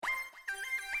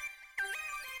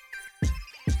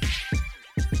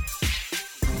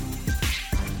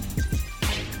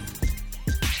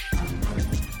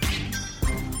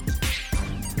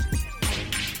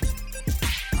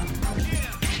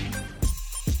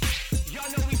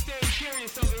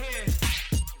curious over here.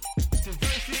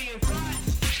 Diversity in thought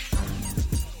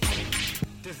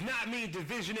does not mean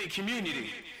division in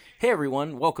community. Hey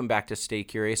everyone, welcome back to Stay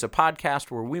Curious, a podcast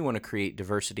where we want to create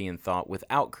diversity in thought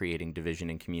without creating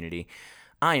division in community.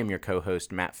 I am your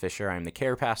co-host, Matt Fisher. I'm the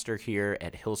care pastor here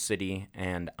at Hill City,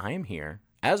 and I am here,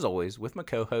 as always, with my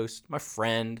co-host, my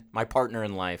friend, my partner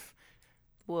in life.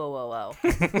 Whoa.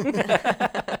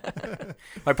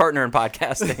 My partner in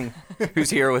podcasting, who's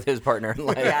here with his partner in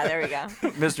life. Yeah, there we go.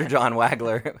 Mr. John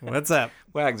Wagler. What's up?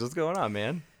 Wags, what's going on,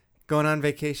 man? Going on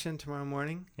vacation tomorrow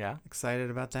morning. Yeah?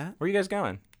 Excited about that. Where are you guys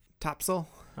going? Topsail.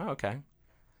 Oh, okay.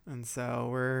 And so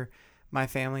we're, my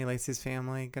family, Lacey's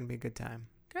family, going to be a good time.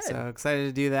 Good. So excited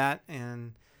to do that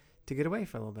and to get away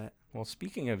for a little bit. Well,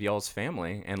 speaking of y'all's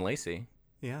family and Lacey,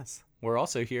 Yes. we're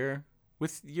also here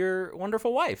with your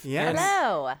wonderful wife. Yes. And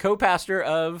Hello. co-pastor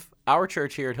of our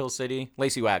church here at Hill City,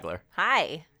 Lacey Wagler.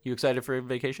 Hi. You excited for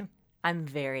vacation? I'm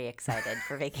very excited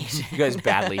for vacation. You guys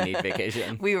badly need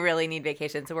vacation. We really need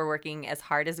vacation, so we're working as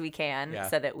hard as we can Yeah.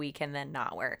 so that we can then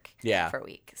not work Yeah. for a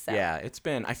week. So Yeah,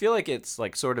 I feel like it's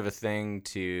like sort of a thing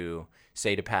to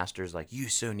say to pastors, like, you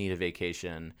so need a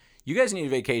vacation. You guys need a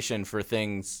vacation for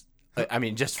things, I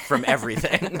mean, just from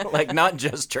everything, like not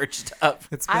just church stuff.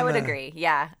 It's I been would a- agree.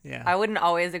 Yeah. Yeah. I wouldn't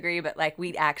always agree, but like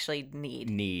we actually need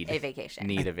Need a vacation.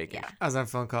 Need a vacation. Yeah. I was on a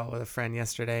phone call with a friend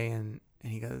yesterday and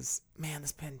he goes, man,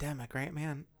 this pandemic, right,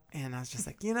 man? And I was just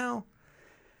like,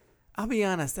 I'll be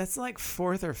honest, that's like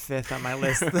 4th or 5th on my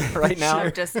list Right now.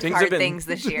 Sure. Just Things hard have been- things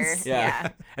this year.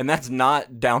 Yeah. And that's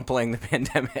not downplaying the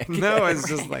pandemic. No, it's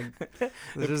just like,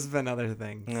 there's just been other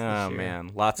things. this Oh year.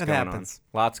 man, lots It going happens.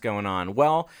 on. Lots going on.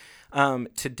 Well,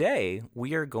 today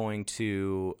we are going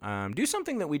to do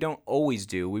something that we don't always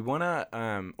do. We want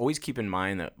to always keep in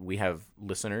mind that we have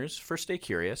listeners for Stay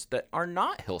Curious that are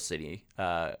not Hill City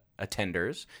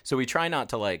attenders. So we try not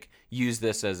to like use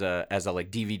this as a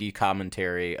like DVD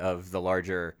commentary of the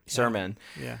larger sermon.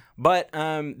 Yeah. But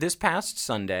this past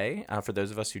Sunday, for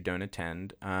those of us who don't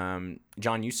attend,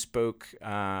 John, you spoke.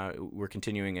 We're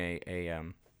continuing a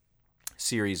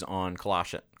series on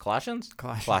Colossians. Colossians.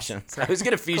 I always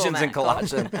get Ephesians Matt, and cool.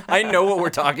 Colossians. I know what we're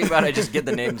talking about. I just get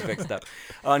the names mixed up.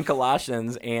 On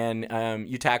Colossians, and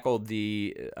you tackled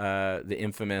the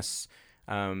infamous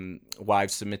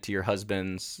wives submit to your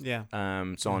husbands. Yeah.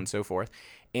 So on and so forth.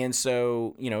 And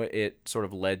so, it sort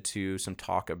of led to some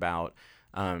talk about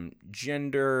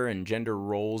gender and gender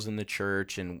roles in the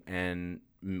church and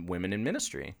women in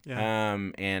ministry, Yeah.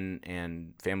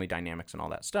 and family dynamics and all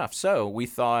that stuff. So we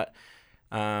thought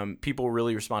people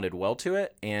really responded well to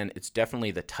it, and it's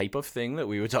definitely the type of thing that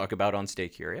we would talk about on Stay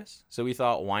Curious. So we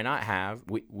thought, why not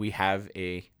we have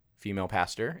a female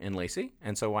pastor in Lacey,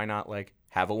 and so why not like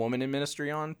have a woman in ministry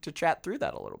on to chat through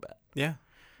that a little bit. Yeah.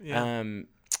 Yeah.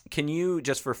 Can you,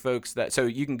 just for folks so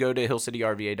you can go to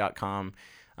hillcityrva.com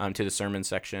to the sermon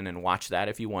section and watch that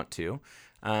if you want to.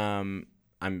 I'm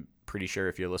pretty sure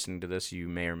if you're listening to this, you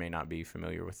may or may not be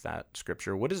familiar with that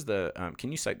scripture. What is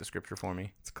can you cite the scripture for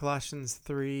me? It's Colossians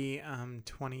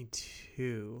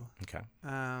 3:22. Okay.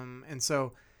 And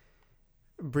so,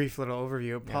 brief little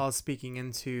overview. Yeah. Paul is speaking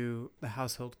into the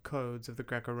household codes of the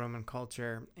Greco-Roman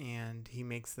culture, and he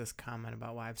makes this comment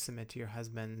about wives submit to your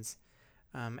husbands,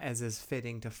 as is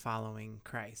fitting to following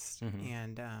Christ.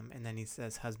 Mhm. And then he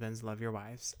says, husbands, love your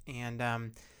wives.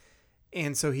 And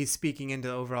so he's speaking into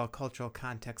the overall cultural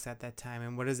context at that time.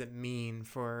 And what does it mean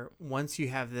for once you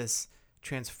have this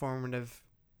transformative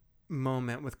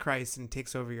moment with Christ and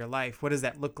takes over your life, what does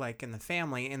that look like in the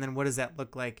family? And then what does that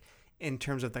look like in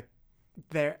terms of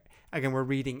again, we're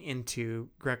reading into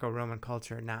Greco-Roman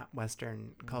culture, not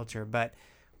Western culture, but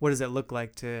what does it look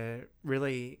like to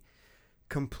really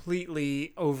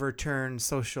completely overturn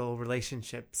social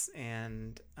relationships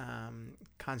and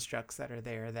constructs that are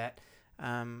there that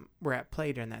were at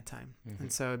play during that time? Mm-hmm.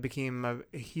 And so it became a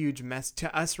huge mess.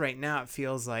 To us right now, it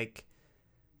feels like,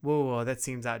 whoa, that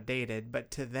seems outdated.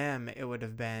 But to them, it would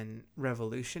have been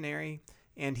revolutionary.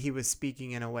 And he was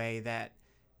speaking in a way that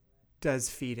does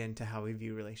feed into how we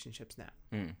view relationships now.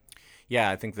 Mm. Yeah,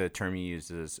 I think the term he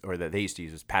uses, or that they used to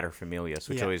use, is paterfamilias,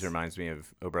 which always Yes. reminds me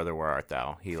of "Oh Brother, Where Art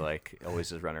Thou?" He like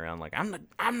always is running around like I'm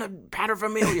the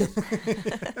paterfamilias.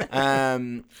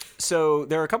 So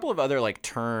there are a couple of other like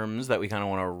terms that we kind of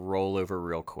want to roll over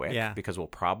real quick, Yeah. because we'll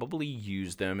probably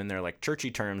use them, and they're like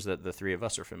churchy terms that the three of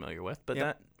us are familiar with, but Yep.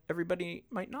 that everybody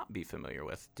might not be familiar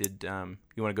with. Did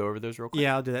you want to go over those real quick?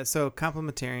 Yeah, I'll do that. So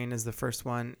complementarian is the first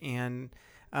one. And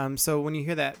so when you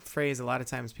hear that phrase, a lot of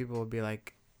times people will be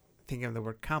like, thinking of the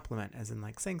word compliment as in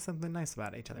like saying something nice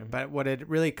about each other. Mhm. But what it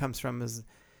really comes from is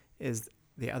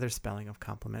the other spelling of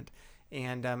compliment.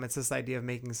 And it's this idea of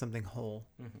making something whole.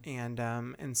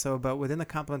 And so, but within the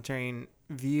complementarian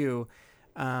view,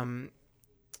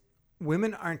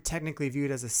 women aren't technically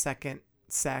viewed as a second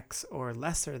sex or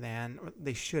lesser than, or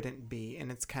they shouldn't be in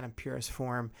its kind of purest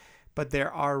form, but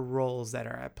there are roles that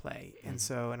are at play. And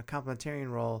so in a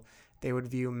complementarian role, they would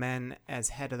view men as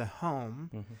head of the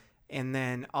home, and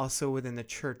then also within the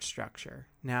church structure.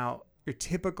 Now, your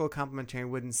typical complementarian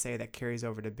wouldn't say that carries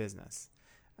over to business.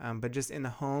 But just in the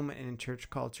home and in church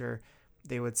culture,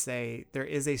 they would say there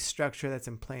is a structure that's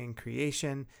in play in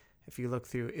creation. If you look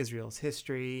through Israel's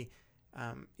history,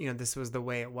 this was the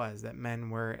way it was, that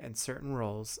men were in certain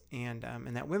roles and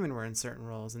that women were in certain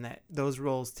roles, and that those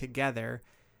roles together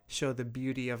show the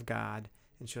beauty of God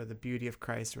and show the beauty of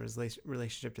Christ and his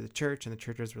relationship to the church and the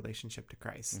church's relationship to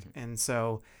Christ. And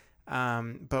so,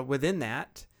 but within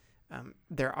that,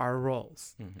 there are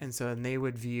roles. And so, and they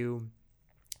would view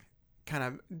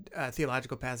kind of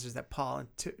theological passages that Paul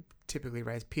typically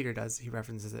writes. Peter does, he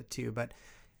references it too, but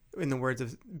in the words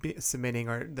of submitting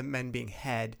or the men being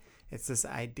head, it's this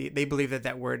idea, they believe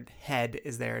that word head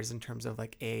is theirs in terms of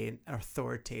like an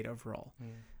authoritative role.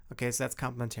 Okay, so that's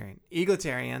complementarian.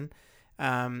 Egalitarian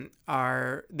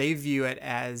they view it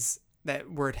as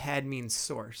that word head means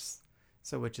source,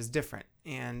 so which is different.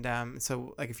 And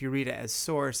so like if you read it as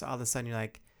source, all of a sudden you're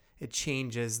like, it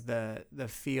changes the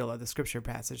feel of the scripture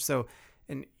passage. So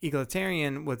an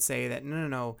egalitarian would say that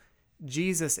no,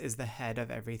 Jesus is the head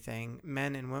of everything.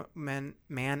 Man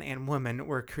and woman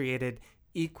were created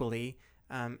equally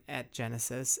at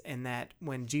Genesis, and that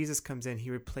when Jesus comes in,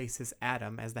 he replaces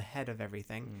Adam as the head of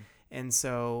everything. And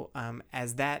so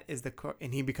as that is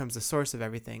and he becomes the source of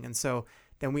everything. And so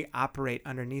then we operate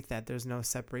underneath that. There's no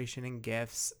separation in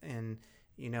gifts and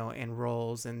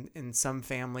roles. And in some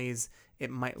families, it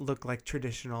might look like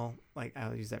traditional, like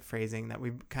I'll use that phrasing that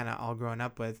we've kind of all grown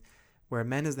up with, where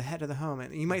men is the head of the home.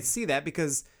 And you might see that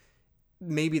because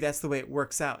maybe that's the way it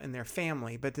works out in their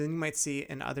family, but then you might see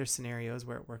in other scenarios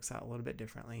where it works out a little bit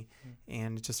differently,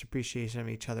 and just appreciation of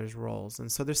each other's roles.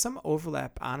 And so there's some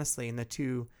overlap, honestly, in the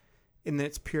two, in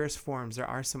its purest forms. There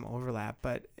are some overlap,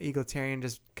 but egalitarian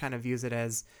just kind of views it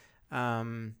as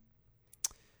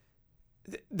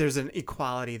there's an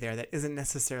equality there that isn't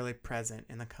necessarily present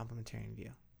in the complementarian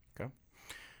view. Okay.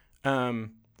 Does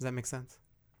that make sense?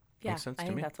 Yeah, Makes sense I to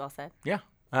think me. that's well said. Yeah.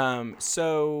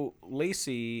 So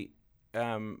Lacey,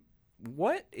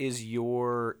 what is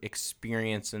your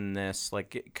experience in this?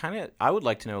 Like, I would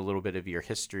like to know a little bit of your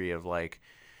history of like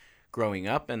growing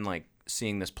up and like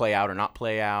seeing this play out or not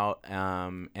play out,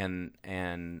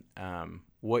 and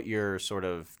what your sort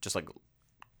of just like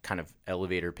kind of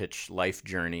elevator pitch life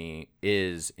journey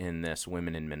is in this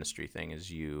women in ministry thing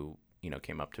as you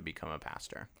came up to become a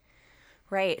pastor.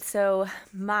 Right. So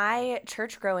my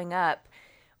church growing up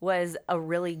was a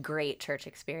really great church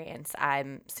experience.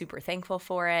 I'm super thankful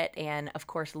for it. And of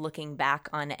course, looking back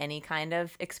on any kind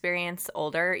of experience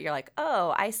older, you're like,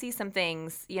 oh, I see some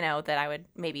things, that I would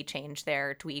maybe change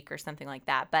there, tweak or something like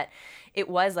that. But it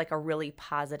was like a really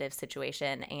positive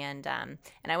situation. And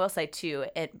I will say too,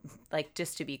 it like,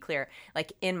 just to be clear,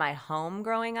 like in my home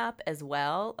growing up as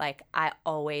well, like I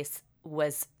always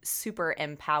was super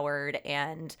empowered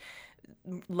and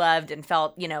loved and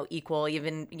felt, equal,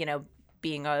 even,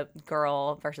 being a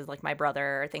girl versus like my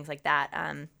brother or things like that.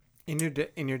 And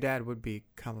your dad would be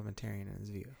complementarian in his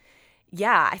view.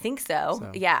 Yeah, I think so.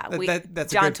 Yeah.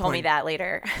 That's John told me that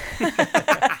later.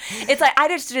 It's like, I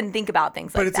just didn't think about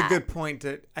things like that. But it's a good point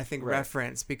to, I think,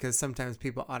 reference, because sometimes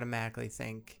people automatically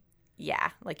think, yeah,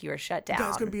 like you were shut down.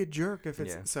 God's going to be a jerk if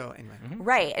it's, so anyway.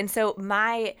 Right. And so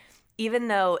even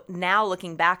though now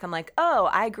looking back, I'm like, oh,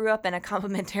 I grew up in a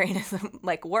complementarianism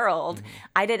like world.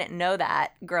 I didn't know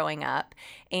that growing up,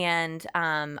 and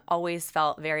always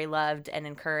felt very loved and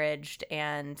encouraged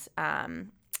and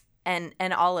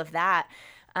all of that.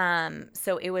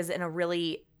 So it was in a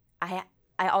really, I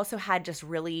also had just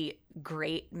really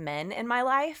great men in my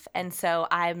life. And so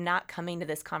I'm not coming to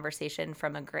this conversation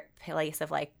from a great place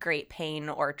of like great pain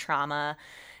or trauma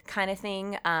kind of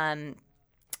thing.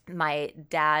 My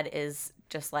dad is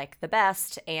just like the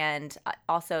best. And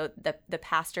also the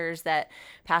pastors that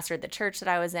pastored the church that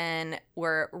I was in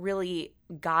were really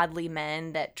godly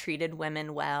men that treated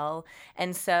women well.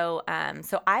 And so,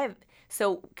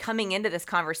 so coming into this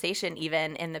conversation,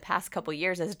 even in the past couple of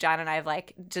years, as John and I have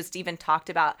like just even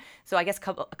talked about, so I guess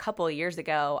a couple of years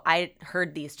ago, I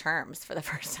heard these terms for the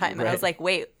first time, and I was like,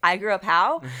 wait, I grew up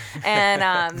how?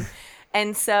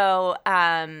 And so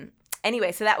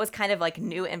anyway, so that was kind of like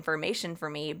new information for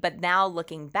me. But now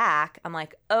looking back, I'm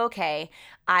like, okay,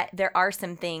 there are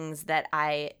some things that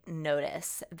I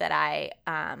notice that I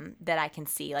can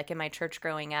see. Like in my church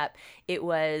growing up, it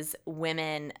was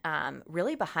women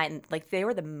really behind, like they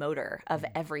were the motor of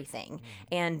everything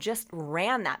and just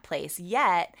ran that place.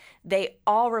 Yet they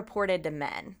all reported to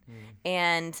men,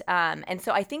 and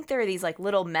so I think there are these like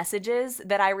little messages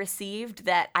that I received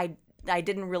that I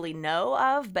didn't really know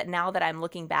of, but now that I'm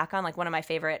looking back on, like one of my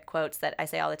favorite quotes that I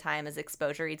say all the time is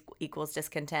exposure equals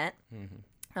discontent.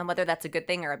 Whether that's a good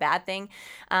thing or a bad thing.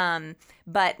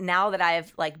 But now that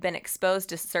I've like been exposed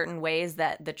to certain ways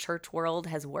that the church world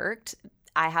has worked,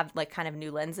 I have like kind of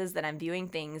new lenses that I'm viewing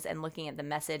things and looking at the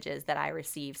messages that I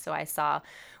receive. So I saw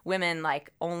women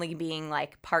like only being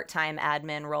like part-time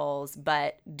admin roles,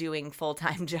 but doing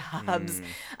full-time jobs,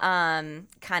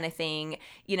 kind of thing.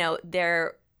 You know,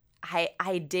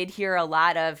 I did hear a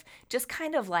lot of just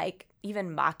kind of like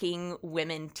even mocking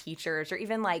women teachers, or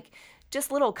even like just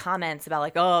little comments about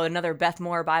like, oh, another Beth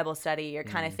Moore Bible study or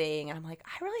kind of thing. And I'm like,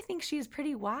 I really think she's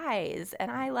pretty wise and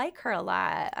I like her a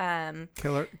lot.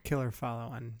 Killer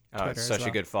follow on Twitter. Oh, it's such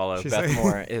a good follow. She's Beth like...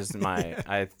 Moore is my,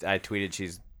 I tweeted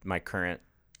she's my current,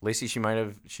 Lacey, she might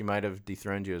have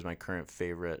dethroned you as my current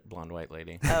favorite blonde white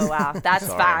lady. Oh wow, that's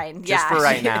fine. Just for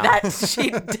right now. She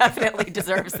definitely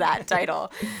deserves that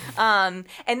title. And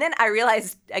then I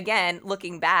realized again,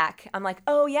 looking back, I'm like,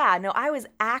 oh yeah, no, I was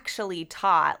actually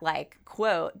taught like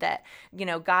quote that, you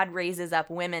know, God raises up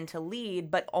women to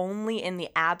lead, but only in the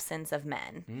absence of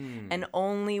men, and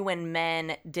only when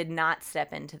men did not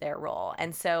step into their role.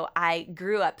 And so I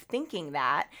grew up thinking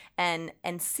that and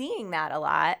seeing that a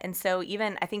lot. And so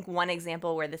even I think one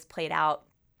example where this played out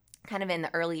kind of in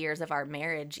the early years of our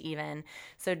marriage even.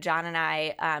 So John and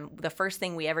I, the first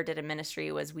thing we ever did in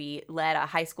ministry was we led a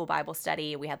high school Bible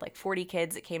study. We had like 40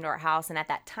 kids that came to our house. And at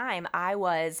that time I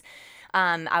was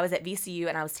at VCU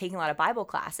and I was taking a lot of Bible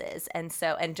classes. And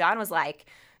John was like,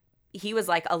 he was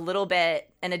like a little bit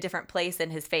in a different place in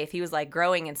his faith. He was like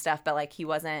growing and stuff, but like he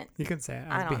wasn't. You can say it.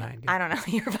 I was behind you. I don't know.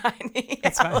 You're behind me.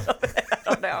 That's fine. I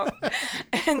don't know.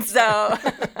 And so,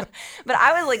 but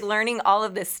I was like learning all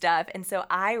of this stuff. And so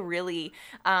I really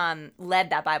led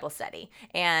that Bible study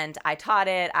and I taught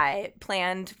it. I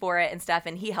planned for it and stuff,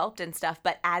 and he helped and stuff.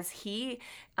 But as he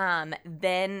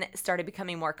then started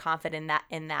becoming more confident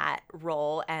in that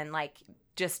role and like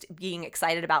just being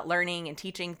excited about learning and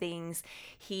teaching things,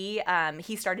 he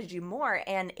started to do more.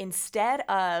 And instead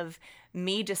of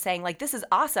me just saying like, this is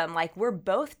awesome, like we're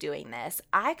both doing this,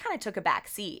 I kind of took a back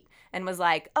seat and was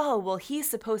like, oh, well, he's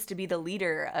supposed to be the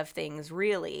leader of things,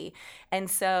 really.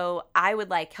 And so I would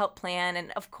like help plan.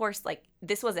 And of course, like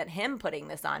this wasn't him putting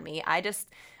this on me. I just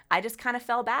kind of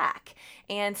fell back.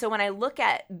 And so when I look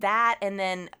at that and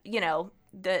then, you know,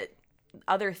 the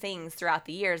other things throughout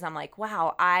the years, I'm like,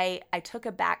 wow, I took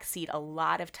a back seat a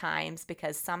lot of times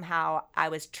because somehow I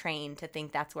was trained to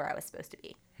think that's where I was supposed to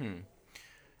be.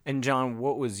 And John,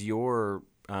 what was your,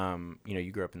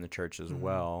 you grew up in the church as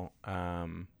well.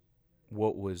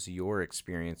 What was your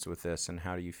experience with this, and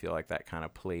how do you feel like that kind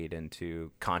of played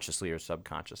into consciously or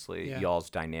subconsciously y'all's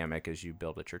dynamic as you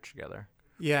build a church together?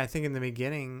 Yeah, I think in the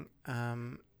beginning,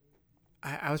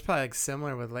 I was probably like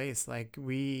similar with Lace. Like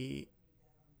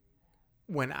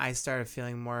when I started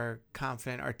feeling more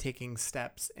confident or taking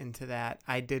steps into that,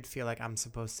 I did feel like I'm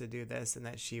supposed to do this, and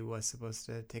that she was supposed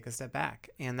to take a step back.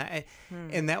 And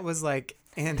that was like,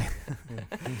 but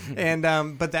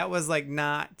that was like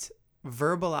not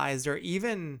verbalized, or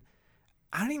even,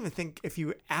 I don't even think if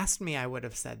you asked me, I would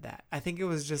have said that. I think it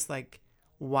was just like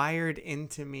wired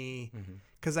into me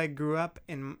because I grew up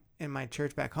in my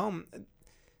church back home.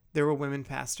 There were women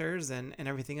pastors and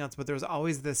everything else, but there was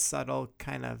always this subtle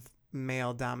kind of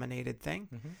male dominated thing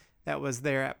that was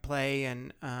there at play.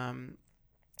 And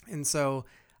so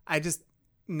I just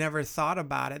never thought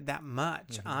about it that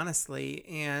much, honestly.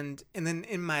 And then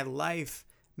in my life,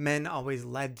 men always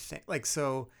led things. Like,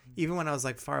 so even when I was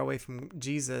like far away from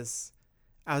Jesus,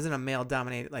 I was in a male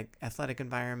dominated like athletic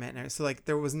environment. And so like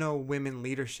there was no women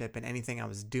leadership in anything I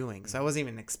was doing. So I wasn't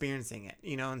even experiencing it,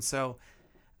 you know? And so,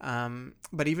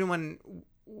 but even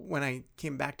when I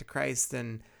came back to Christ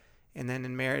and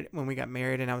then when we got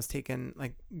married and I was taking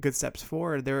like good steps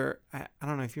forward, I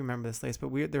don't know if you remember this, place,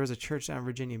 but there was a church down in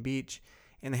Virginia Beach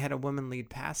and they had a woman lead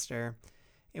pastor,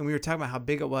 and we were talking about how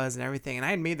big it was and everything. And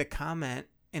I had made the comment,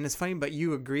 and it's funny, but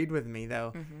you agreed with me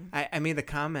though. I made the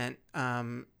comment,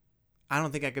 I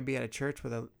don't think I could be at a church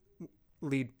with a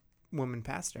lead woman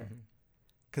pastor.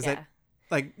 Because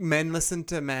like men listen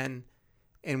to men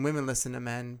and women listen to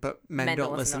men, but men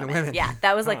don't listen to women. Yeah,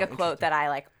 that was like Oh, a quote that I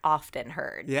like often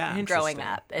heard. Yeah. growing Interesting.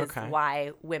 up is Okay.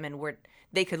 why women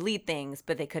they could lead things,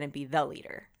 but they couldn't be the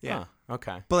leader. Yeah. Huh,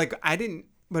 okay. But like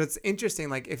but it's interesting,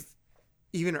 like if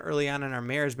even early on in our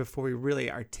marriage before we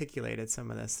really articulated some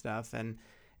of this stuff and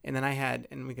then I had,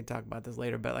 and we can talk about this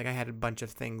later, but like I had a bunch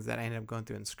of things that I ended up going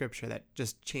through in scripture that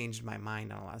just changed my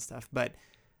mind on a lot of stuff. But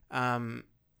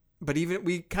even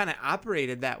we kind of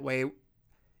operated that way,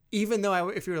 even though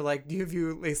if you were like, do you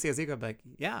view Lacey as equal? I'd be like,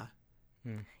 yeah.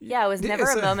 Yeah, it was never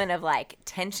so- a moment of like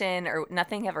tension or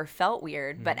nothing ever felt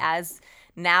weird. Mm-hmm. But as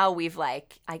now we've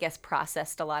like, I guess,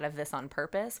 processed a lot of this on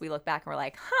purpose, we look back and we're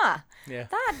like, Yeah.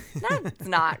 that's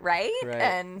not right. Right.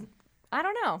 And I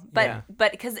don't know. But Yeah.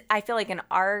 but because I feel like in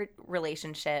our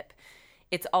relationship,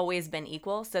 it's always been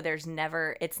equal. So it's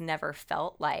never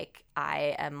felt like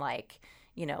I am like,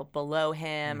 below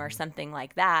him or something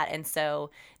like that. And so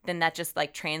then that just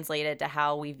like translated to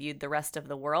how we viewed the rest of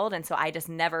the world. And so I just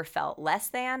never felt less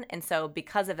than. And so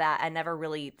because of that, I never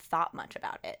really thought much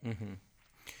about it.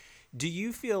 Do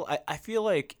you feel? I feel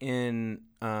like in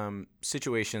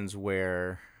situations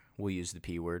where we'll use the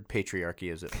P word,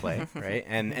 patriarchy is at play, right?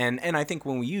 And I think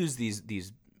when we use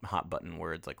these hot button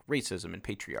words like racism and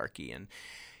patriarchy, and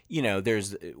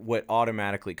there's what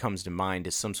automatically comes to mind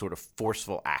is some sort of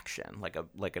forceful action,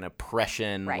 like an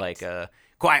oppression, Right. like a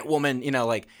quiet woman,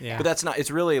 Yeah. But that's not.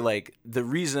 It's really like the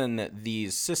reason that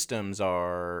these systems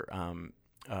are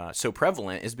so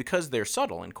prevalent is because they're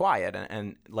subtle and quiet,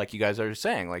 and like you guys are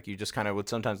saying, like you just kind of would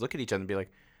sometimes look at each other and be like,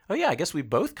 oh yeah, I guess we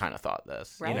both kind of thought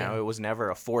this. Right. It was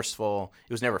never it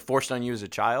was never forced on you as a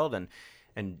child,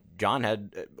 and John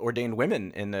had ordained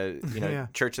women in the Yeah.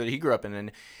 church that he grew up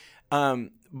in,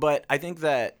 and but I think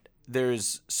that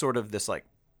there's sort of this like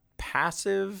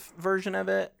passive version of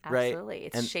it, right? Absolutely.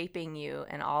 It's And- shaping you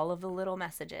in all of the little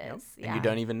messages. Yeah. and you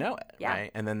don't even know it, Yeah.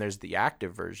 right? And then there's the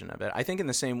active version of it. I think in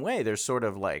the same way, there's sort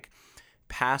of like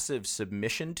passive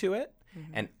submission to it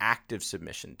and active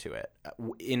submission to it.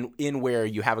 In where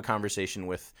you have a conversation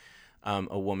with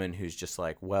a woman who's just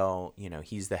like, well,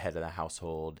 he's the head of the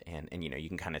household, and you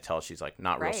can kind of tell she's like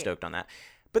not real Right. stoked on that.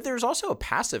 But there's also a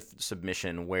passive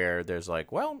submission where there's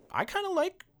like, well, I kind of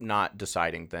like not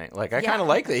deciding things. Like, I Yeah. kind of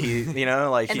like that he,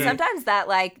 like And he, sometimes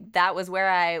that was where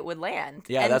I would land.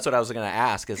 yeah, And that's what I was going to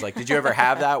ask is like, did you ever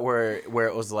have that where it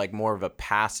was like more of a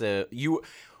passive,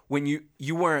 when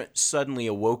you weren't suddenly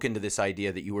awoken to this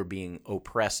idea that you were being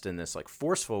oppressed in this like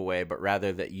forceful way, but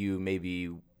rather that you maybe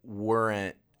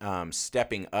weren't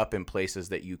stepping up in places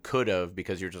that you could have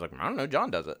because you're just like, I don't know,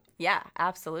 John does it. Yeah,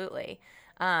 absolutely.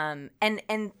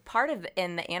 And part of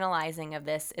in the analyzing of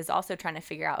this is also trying to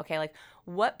figure out, okay, like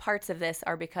what parts of this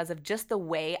are because of just the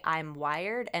way I'm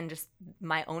wired and just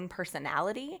my own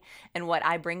personality and what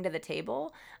I bring to the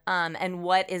table, and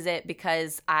what is it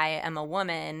because I am a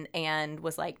woman and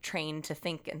was like trained to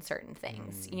think in certain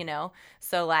things,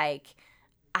 So like,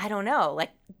 I don't know, like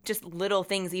just little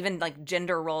things, even like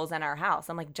gender roles in our house.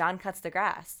 I'm like, John cuts the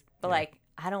grass, but like,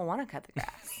 I don't want to cut the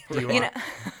grass. You You want-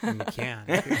 and you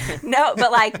can. No,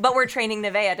 but we're training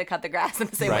Nevaeh to cut the grass in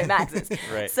the same way Max is.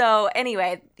 Right. So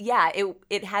anyway, yeah,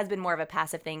 it has been more of a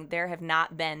passive thing. There have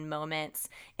not been moments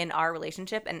in our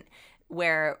relationship and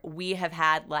where we have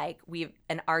had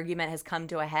an argument has come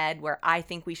to a head where I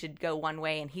think we should go one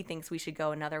way and he thinks we should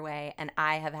go another way, and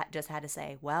I have just had to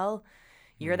say, well,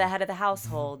 you're the head of the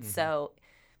household, so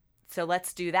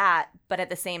let's do that. But at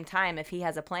the same time, if he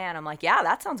has a plan, I'm like, yeah,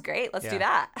 that sounds great. Let's do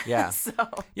that. Yeah. So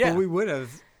Yeah. But we would have,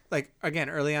 like, again,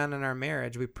 early on in our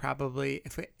marriage, we probably,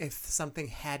 if something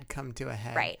had come to a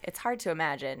head. right, it's hard to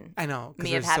imagine. I know. 'cause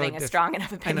Me we're of so having a diff- strong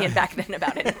enough opinion back then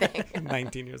about anything.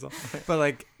 19 years old. But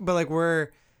like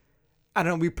I don't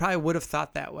know, we probably would have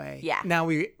thought that way. Yeah. Now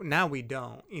we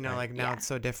don't, like now Yeah. it's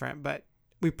so different, but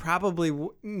we probably,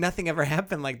 nothing ever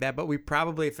happened like that, but we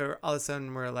probably, if all of a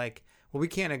sudden we're like, well, we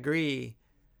can't agree,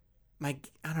 I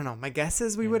don't know, my guess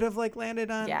is we would have like landed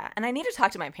on. Yeah, and I need to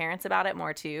talk to my parents about it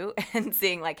more too, and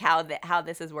seeing like how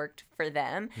this has worked for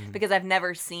them, because I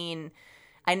never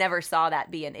saw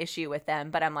that be an issue with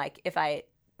them. But I'm like, if I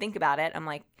think about it, I'm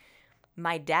like,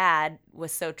 my dad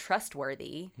was so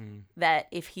trustworthy that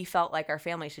if he felt like our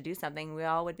family should do something, we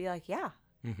all would be like, yeah,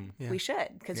 Yeah. we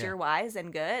should, because Yeah. you're wise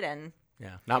and good, and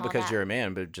Yeah. Not all because that. you're a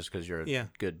man, but just because you're a Yeah.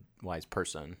 good, wise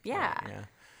person. Yeah. Yeah.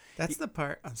 That's the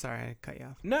part, I'm sorry, I cut you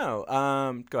off. No.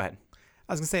 Go ahead.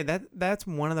 I was gonna say that's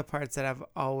one of the parts that I've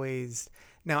always,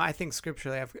 now I think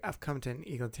scripturally I've come to an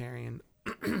egalitarian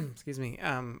excuse me,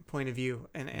 point of view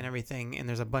and everything, and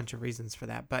there's a bunch of reasons for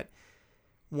that. But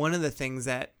one of the things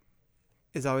that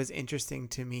is always interesting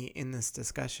to me in this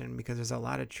discussion, because there's a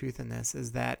lot of truth in this,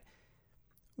 is that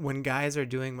when guys are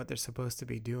doing what they're supposed to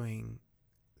be doing,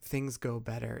 things go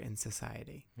better in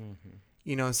society. Mm-hmm.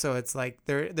 You know, so it's like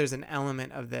there's an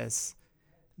element of this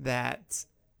that,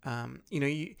 you know,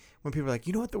 when people are like,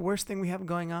 you know what the worst thing we have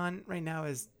going on right now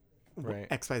is Right.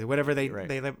 X, Y, Z, whatever they Right.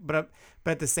 live. But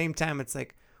at the same time, it's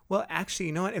like, well, actually,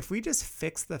 you know what? If we just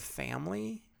fix the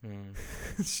family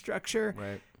structure,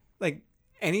 Right.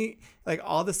 like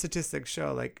all the statistics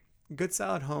show, like good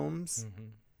solid homes,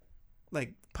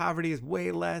 like poverty is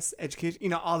way less, education, you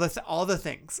know, all the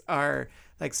things are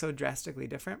like so drastically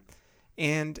different.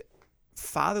 And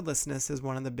fatherlessness is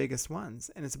one of the biggest ones.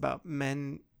 And it's about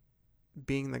men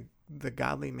being the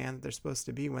godly man that they're supposed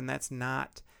to be when that's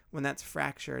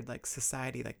fractured, like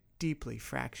society like deeply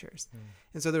fractures.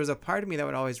 And so there was a part of me that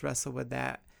would always wrestle with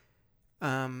that.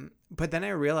 But then I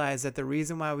realized that the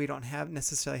reason why we don't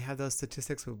necessarily have those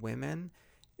statistics with women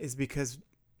is because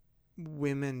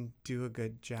women do a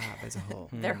good job as a whole.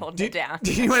 They're holding it down.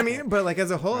 Do you know what I mean? But like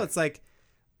as a whole, it's like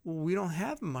we don't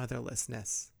have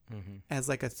motherlessness as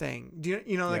like a thing. Do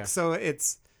you know like Yeah. so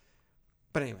it's.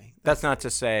 But anyway, That's not to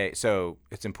say. So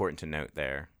it's important to note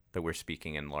there that we're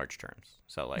speaking in large terms.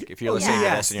 So like, if you're listening to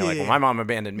yes, this and you're like, yeah, "Well, yeah. my mom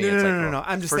abandoned me," No, it's no, like, no, well, no.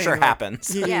 I'm just for saying, sure like,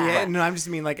 happens. Yeah. No, I'm just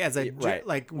mean like as a Right.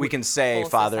 like We can say Whole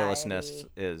fatherlessness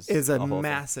society. is a whole thing.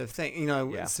 massive thing. You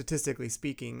know, Yeah. statistically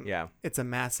speaking, Yeah. it's a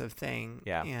massive thing.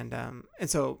 Yeah. And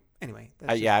so anyway,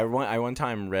 that's just- Yeah, I one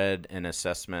time read an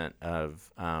assessment of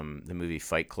the movie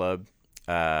Fight Club,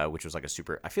 which was like a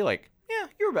super. I feel like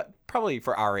you were probably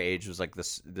for our age was like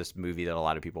this movie that a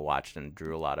lot of people watched and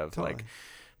drew a lot of Totally. like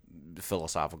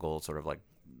philosophical sort of like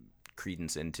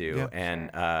credence into, Yeah.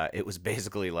 and it was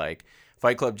basically like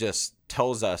Fight Club just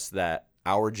tells us that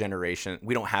our generation,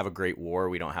 we don't have a great war.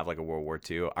 We don't have like a World War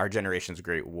II. Our generation's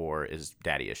great war is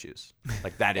daddy issues.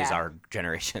 Like that is Yeah. our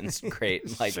generation's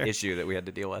great like issue that we had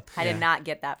to deal with. I did not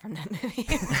get that from that movie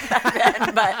back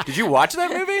then, but Did you watch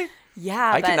that movie?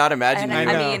 yeah, I cannot imagine and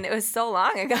you- I I know. mean, it was so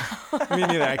long ago. me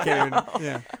neither. I can't even.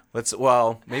 Yeah.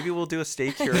 Maybe we'll do a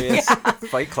Stay Curious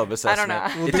Fight Club assessment.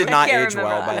 know. It did I not can't age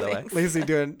remember well, by the way. anything. Lazy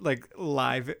doing like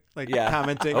live, like Yeah.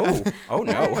 commenting. Oh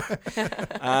no.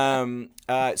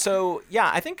 So yeah,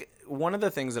 I think one of the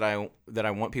things that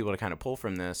I want people to kind of pull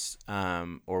from this,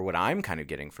 or what I'm kind of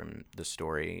getting from the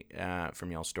story, from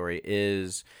y'all's story,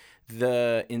 is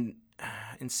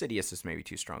insidious is maybe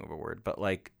too strong of a word, but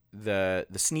like the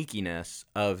sneakiness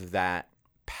of that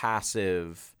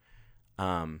passive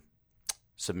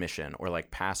submission, or like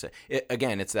passive.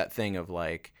 It's that thing of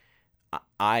like,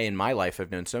 I in my life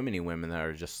have known so many women that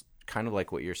are just kind of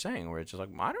like what you're saying, where it's just like,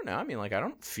 I don't know. I mean, like, I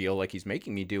don't feel like he's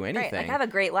making me do anything. Right, like I have a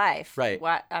great life. Right.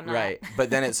 What? I'm not. Right. But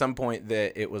then at some point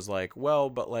that it was like, well,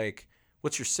 but like,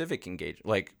 what's your civic engagement?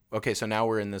 Like, okay, so now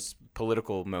we're in this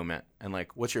political moment, and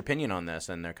like, what's your opinion on this?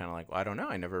 And they're kind of like, well, I don't know.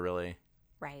 I never really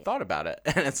Right. thought about it.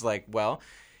 And it's like, well,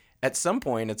 at some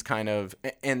point it's kind of,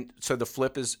 and so the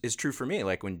flip is true for me.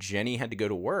 Like when Jenny had to go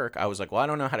to work, I was like, well, I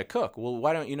don't know how to cook. Well,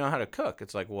 why don't you know how to cook?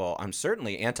 It's like, well, I'm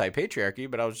certainly anti-patriarchy,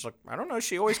 but I was just like, I don't know.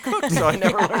 She always cooked, so I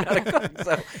never learned how to cook.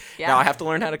 So now I have to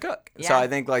learn how to cook. So Yeah. I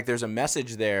think like there's a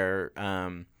message there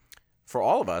for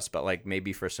all of us, but like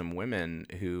maybe for some women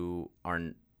who are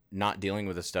not dealing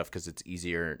with this stuff because it's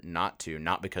easier not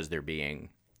because they're being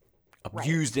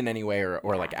abused in any way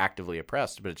or like actively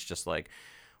oppressed, but it's just like,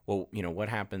 well, you know, what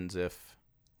happens if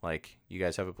like you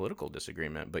guys have a political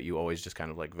disagreement, but you always just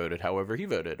kind of like voted however he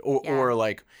voted, or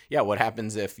like, what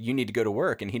happens if you need to go to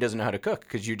work and he doesn't know how to cook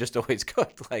because you just always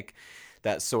cooked? Like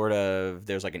that sort of,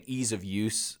 there's like an ease of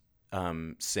use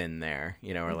sin there,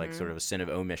 you know, or like sort of a sin of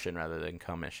omission rather than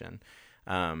commission,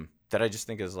 that I just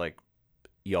think is like,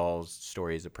 y'all's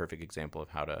story is a perfect example of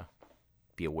how to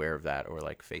be aware of that or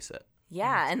like face it.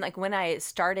 Yeah, and like when I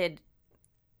started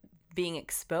being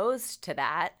exposed to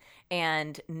that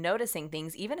and noticing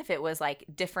things, even if it was like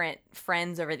different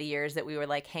friends over the years that we would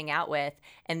like hang out with,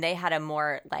 and they had a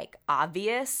more like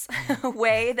obvious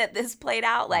way that this played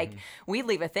out, like we'd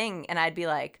leave a thing and I'd be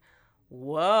like,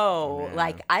 whoa,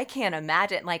 like I can't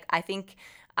imagine. Like I think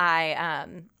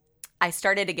I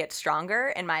started to get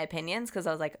stronger in my opinions because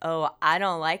I was like, oh, I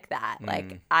don't like that.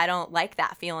 Like, I don't like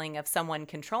that feeling of someone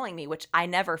controlling me, which I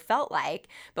never felt like.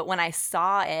 But when I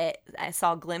saw it, I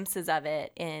saw glimpses of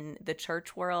it in the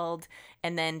church world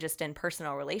and then just in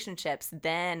personal relationships,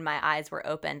 then my eyes were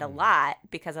opened a lot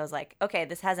because I was like, okay,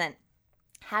 this hasn't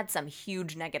had some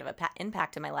huge negative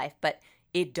impact in my life, but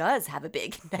it does have a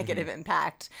big negative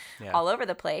impact all over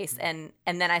the place. And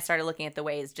then I started looking at the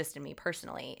ways just in me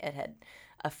personally it had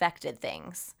affected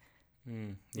things.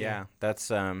 Yeah, that's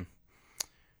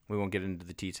we won't get into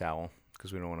the tea towel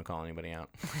because we don't want to call anybody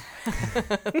out.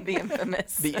 The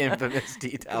infamous. The infamous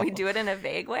tea Can towel. we do it in a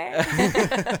vague way?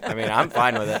 I mean, I'm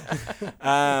fine with it.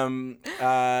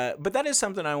 But that is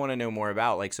something I want to know more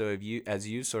about. Like, so as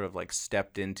you sort of like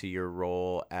stepped into your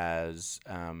role as,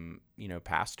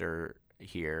 pastor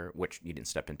here, which you didn't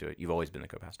step into it, you've always been the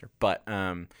co-pastor, but,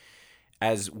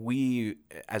 as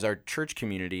our church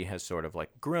community has sort of like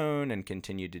grown and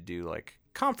continued to do like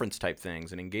conference type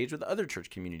things and engage with other church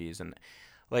communities, and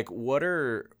like, what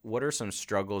are some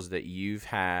struggles that you've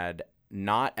had,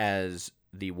 not as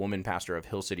the woman pastor of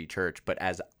Hill City Church, but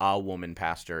as a woman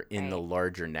pastor in the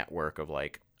larger network of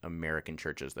like American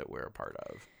churches that we're a part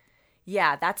of?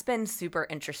 Yeah, that's been super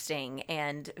interesting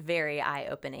and very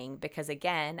eye-opening because,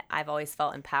 again, I've always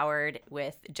felt empowered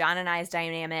with John and I's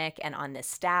dynamic and on this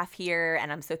staff here,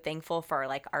 and I'm so thankful for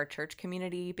like our church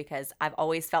community because I've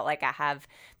always felt like I have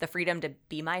the freedom to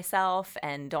be myself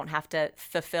and don't have to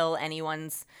fulfill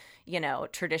anyone's,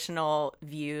 traditional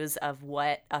views of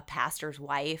what a pastor's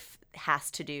wife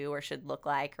has to do or should look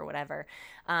like or whatever.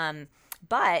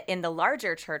 But in the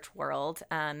larger church world,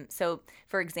 so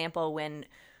for example, when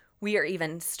we are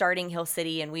even starting Hill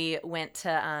City and we went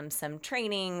to some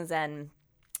trainings and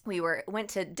we went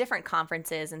to different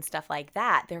conferences and stuff like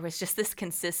that, there was just this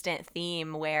consistent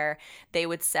theme where they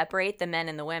would separate the men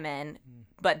and the women,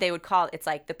 but they would call it's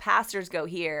like the pastors go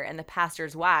here and the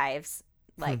pastors' wives,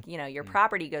 like, your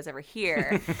property goes over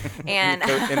here. And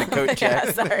in the coat check.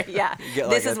 Yeah, sorry, yeah.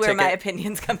 This is where my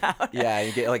opinions come out. Yeah,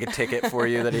 you get like a ticket for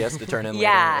you that he has to turn in later.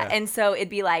 Yeah, and so it'd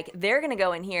be like, they're going to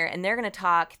go in here and they're going to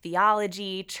talk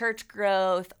theology, church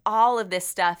growth, all of this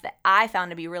stuff that I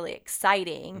found to be really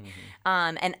exciting.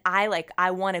 And I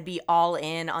want to be all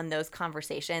in on those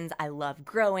conversations. I love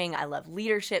growing. I love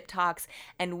leadership talks.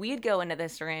 And we'd go into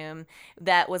this room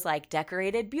that was like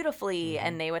decorated beautifully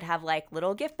and they would have like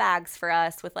little gift bags for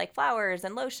us with like flowers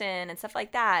and lotion and stuff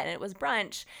like that. And it was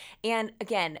brunch. And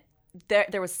again,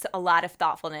 there was a lot of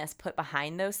thoughtfulness put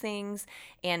behind those things.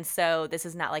 And so this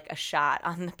is not like a shot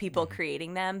on the people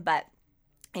creating them, but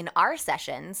in our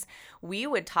sessions, we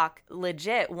would talk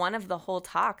legit. One of the whole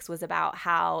talks was about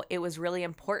how it was really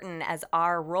important as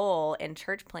our role in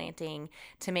church planting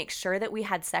to make sure that we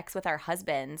had sex with our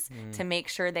husbands, to make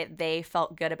sure that they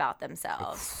felt good about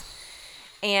themselves.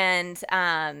 And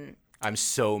I'm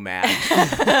so mad.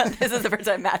 this is the first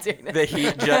time Matt's hearing this. The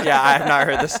heat I have not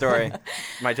heard this story.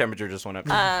 My temperature just went up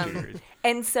 2 degrees.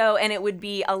 And it would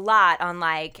be a lot on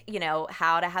like,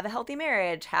 how to have a healthy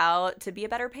marriage, how to be a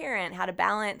better parent, how to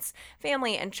balance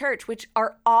family and church, which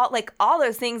are all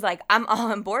those things like I'm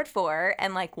all on board for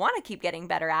and like want to keep getting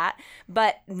better at.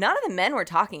 But none of the men were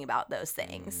talking about those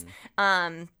things.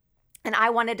 And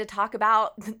I wanted to talk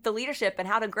about the leadership and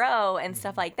how to grow and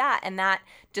stuff like that. And that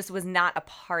just was not a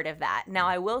part of that. Now,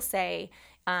 I will say,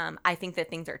 I think that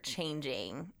things are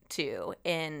changing too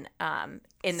in some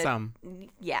of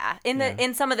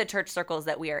the church circles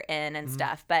that we are in and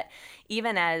stuff. But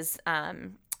even as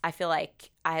I feel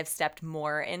like I have stepped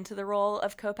more into the role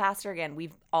of co-pastor. Again,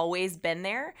 we've always been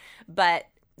there, but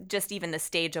just even the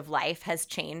stage of life has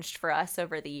changed for us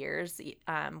over the years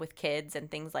with kids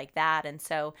and things like that. And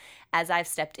so as I've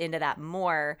stepped into that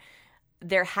more,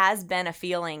 there has been a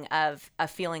feeling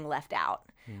left out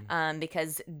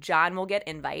because John will get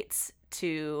invites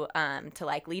to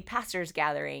like lead pastors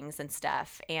gatherings and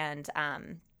stuff. And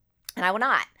I will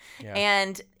not.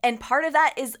 Yeah. And part of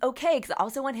that is okay because I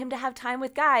also want him to have time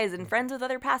with guys and friends with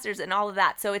other pastors and all of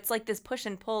that. So it's like this push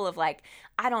and pull of like,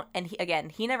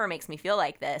 he never makes me feel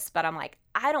like this, but I'm like,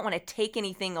 I don't want to take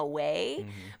anything away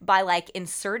by like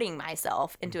inserting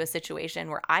myself into a situation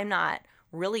where I'm not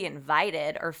really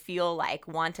invited or feel like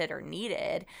wanted or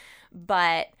needed.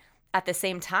 But at the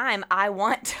same time, I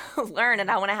want to learn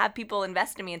and I want to have people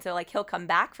invest in me. And so like he'll come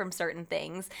back from certain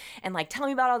things and like tell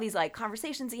me about all these like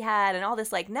conversations he had and all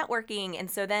this like networking. And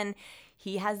so then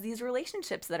he has these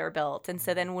relationships that are built. And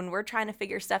so then when we're trying to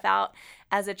figure stuff out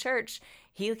as a church,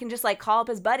 he can just like call up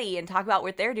his buddy and talk about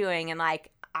what they're doing. And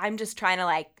like I'm just trying to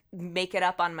like make it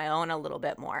up on my own a little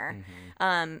bit more.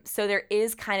 So there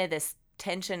is kind of this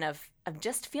tension of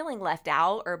just feeling left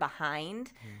out or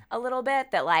behind a little bit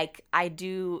that like I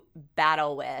do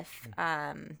battle with.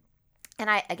 And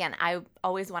I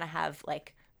always want to have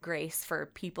like grace for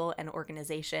people and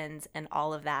organizations and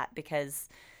all of that because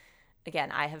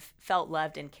again, I have felt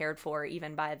loved and cared for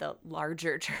even by the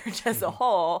larger church as a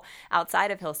whole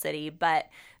outside of Hill City, but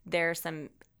there are some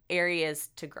areas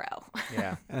to grow.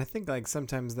 Yeah. And I think like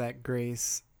sometimes that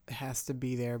grace has to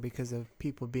be there because of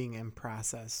people being in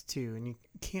process too, and you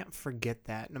can't forget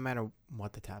that no matter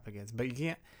what the topic is. But you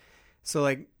can't. So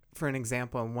like for an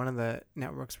example, in one of the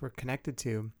networks we're connected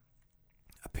to,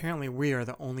 apparently we are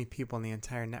the only people in the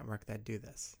entire network that do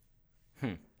this.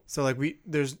 Hmm. So like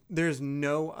there's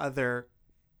no other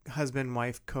husband,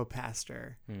 wife,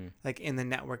 co-pastor like in the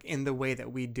network in the way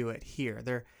that we do it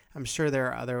here. I'm sure there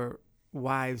are other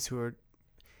wives who are,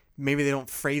 maybe they don't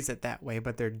phrase it that way,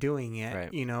 but they're doing it,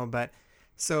 Right. you know, but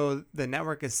so the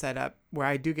network is set up where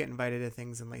I do get invited to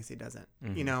things and Lacey doesn't,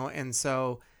 you know, and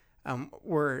so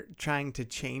we're trying to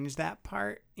change that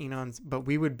part, you know, but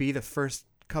we would be the first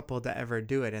couple to ever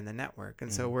do it in the network.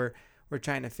 And so we're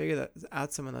trying to figure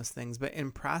out some of those things, but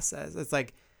in process, it's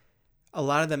like a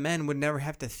lot of the men would never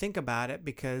have to think about it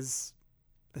because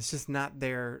it's just not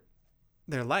their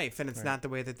life, and it's not the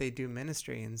way that they do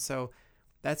ministry. And so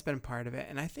that's been part of it.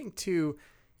 And I think too,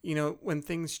 you know, when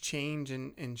things change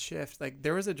and shift, like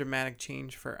there was a dramatic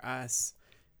change for us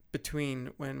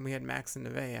between when we had Max and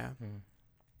Nevaeh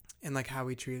and like how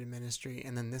we treated ministry,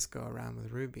 and then this go around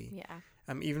with Ruby.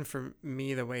 Yeah. Even for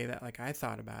me, the way that like I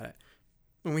thought about it,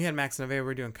 when we had Max and Nevaeh, we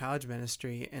were doing college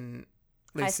ministry, and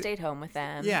I stayed home with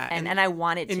them. Yeah, and I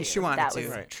wanted to. and she wanted that to.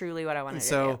 was Right. truly what I wanted And to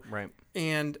so do. Right.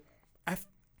 and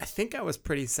I think I was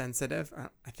pretty sensitive.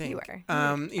 I think You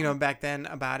were. you know, back then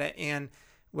about it, and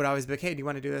would always be like, hey, do you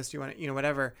want to do this? Do you want to, you know,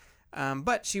 whatever.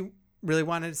 But she really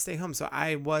wanted to stay home, so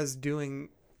I was doing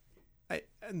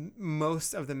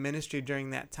most of the ministry during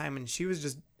that time, and she was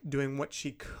just doing what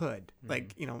she could,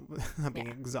 like, you know, not being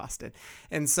exhausted.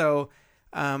 And so,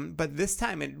 but this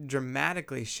time it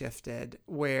dramatically shifted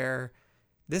where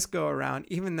this go around,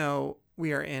 even though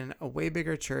we are in a way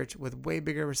bigger church with way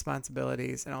bigger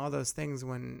responsibilities and all those things,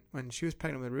 when she was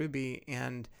pregnant with Ruby,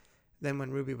 and then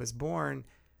when Ruby was born,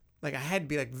 like I had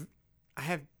to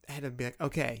be like,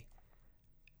 okay,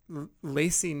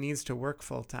 Lacey needs to work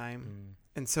full time,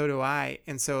 and so do I.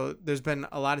 And so there's been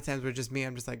a lot of times where just me,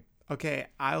 I'm just like, okay,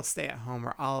 I'll stay at home,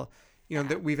 or I'll, you know,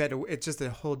 that we've had to. It's just a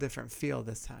whole different feel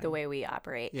this time. The way we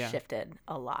operate Yeah. shifted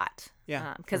a lot.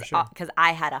 Yeah, because for sure.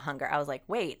 I had a hunger. I was like,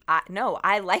 wait,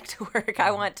 I like to work.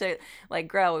 I want to like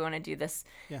grow. We want to do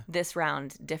this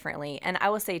round differently. And I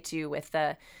will say too, with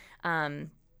the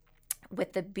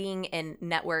being in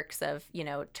networks of, you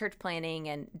know, church planning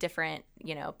and different,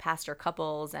 you know, pastor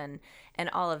couples and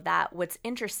all of that, what's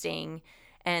interesting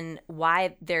and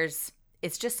why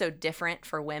it's just so different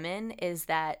for women is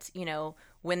that, you know,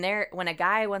 when a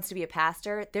guy wants to be a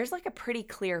pastor, there's like a pretty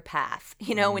clear path.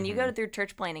 You know, when you go through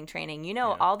church planning training, you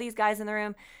know, all these guys in the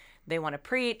room, they want to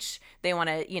preach, they want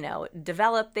to, you know,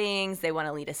 develop things, they want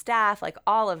to lead a staff, like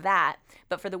all of that.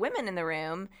 But for the women in the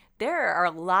room, there are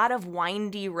a lot of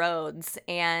windy roads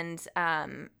and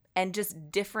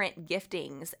just different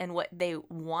giftings and what they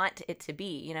want it to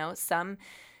be. You know, some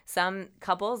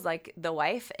couples, like the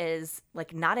wife is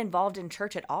like not involved in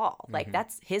church at all. Like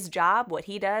that's his job, what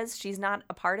he does. She's not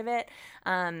a part of it.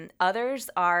 Others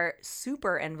are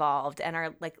super involved and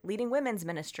are like leading women's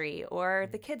ministry or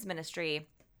the kids ministry.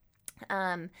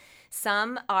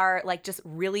 Some are like just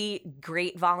really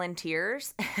great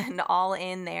volunteers and all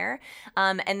in there.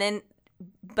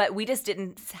 But we just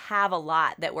didn't have a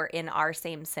lot that were in our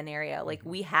same scenario. Like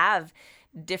we have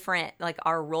different, like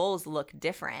our roles look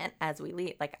different as we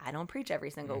lead. Like I don't preach every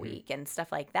single week and stuff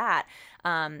like that.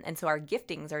 And so our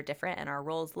giftings are different and our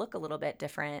roles look a little bit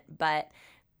different, but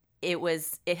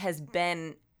it has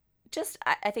been just,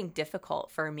 I think,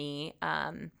 difficult for me,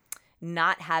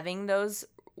 not having those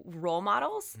role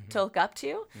models to look up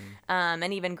to.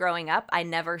 And even growing up, I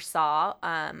never saw,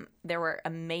 there were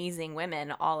amazing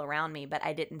women all around me, but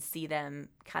I didn't see them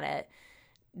kind of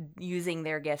using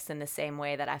their gifts in the same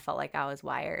way that I felt like I was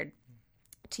wired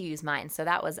to use mine. So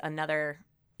that was another,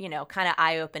 you know, kind of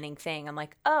eye-opening thing. I'm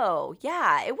like, oh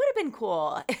yeah, it would have been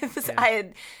cool if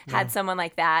I had someone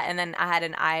like that. And then I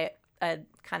had a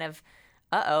kind of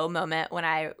moment when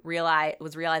I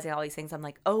was realizing all these things. I'm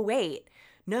like, oh wait,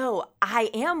 no,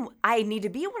 I need to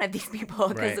be one of these people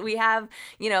because we have,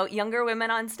 you know, younger women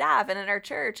on staff and in our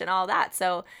church and all that.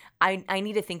 So I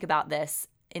need to think about this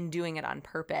and doing it on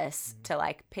purpose to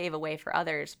like pave a way for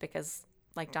others, because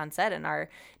like John said, in our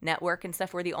network and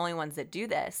stuff, we're the only ones that do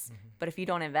this. But if you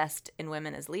don't invest in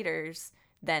women as leaders,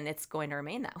 then it's going to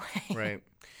remain that way. Right.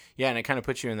 Yeah, and it kind of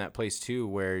puts you in that place too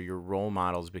where your role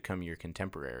models become your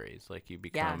contemporaries. Like you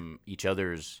become each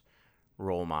other's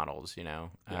role models, you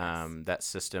know. Yes. That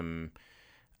system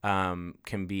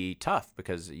can be tough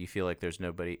because you feel like there's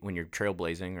nobody, when you're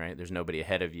trailblazing, right? There's nobody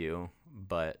ahead of you,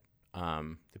 but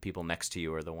the people next to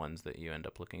you are the ones that you end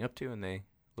up looking up to, and they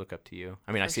look up to you.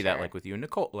 I mean, I see that like with you and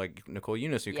Nicole, like Nicole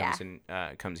Eunice, who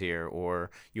comes here,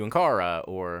 or you and Cara,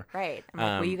 or right. I'm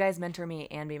like, will you guys mentor me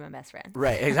and be my best friend?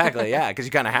 Right, exactly, yeah, because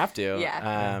you kind of have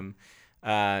to.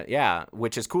 Yeah,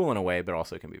 which is cool in a way, but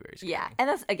also can be very scary. Yeah, and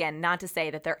that's again not to say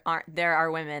that there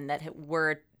are women that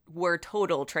were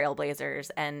total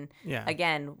trailblazers, and Yeah.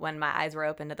 again, when my eyes were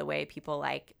open to the way people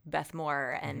like Beth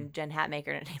Moore and Jen Hatmaker,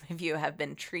 to name a few, have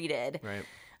been treated Right.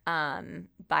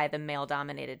 By the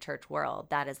male-dominated church world,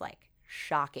 that is like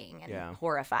shocking and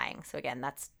horrifying. So again,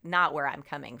 that's not where I'm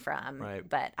coming from, Right.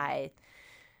 but I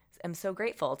am so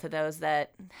grateful to those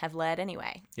that have led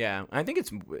anyway. Yeah, I think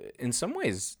it's in some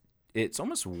ways it's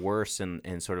almost worse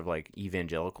in sort of like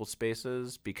evangelical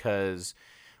spaces, because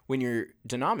when you're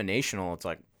denominational, it's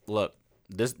like, look,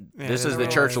 this is the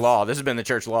church law. This has been the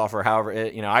church law for however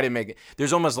I didn't make it.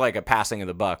 There's almost like a passing of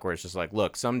the buck where it's just like,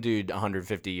 look, some dude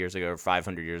 150 years ago or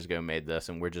 500 years ago made this,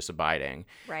 and we're just abiding.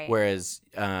 Right. Whereas,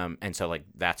 and so like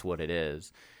that's what it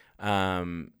is.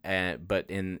 But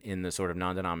in the sort of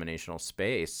non-denominational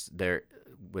space, there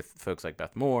with folks like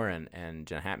Beth Moore and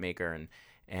Jen Hatmaker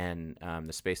and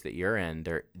the space that you're in,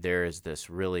 there is this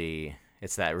really.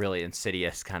 It's that really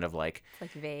insidious kind of like It's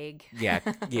like vague.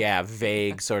 yeah,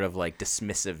 vague sort of like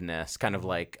dismissiveness, kind of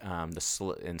like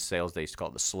in sales they used to call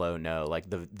it the slow no,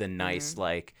 like the nice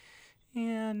like,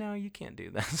 yeah, no, you can't do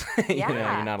this. Yeah.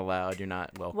 You're not allowed. You're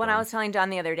not welcome. When I was telling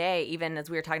John the other day, even as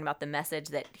we were talking about the message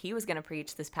that he was going to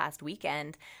preach this past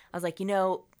weekend, I was like,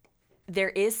 there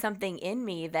is something in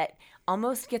me that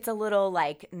almost gets a little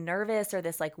like nervous or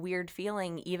this like weird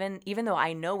feeling, even though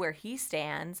I know where he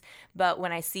stands. But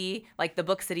when I see like the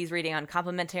books that he's reading on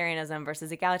complementarianism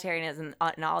versus egalitarianism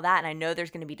and all that, and I know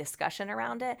there's going to be discussion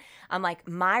around it, I'm like,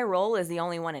 my role is the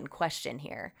only one in question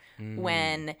here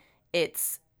when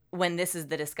this is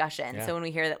the discussion. Yeah. So when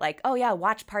we hear that like, oh yeah,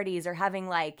 watch parties are having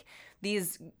like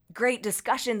these great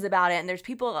discussions about it, and there's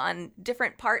people on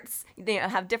different parts,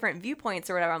 have different viewpoints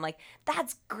or whatever, I'm like,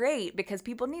 that's great, because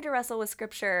people need to wrestle with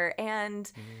scripture,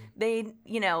 and they,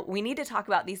 we need to talk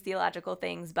about these theological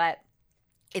things, but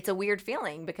it's a weird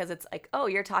feeling because it's like, oh,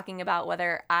 you're talking about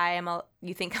whether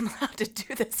you think I'm allowed to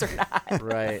do this or not.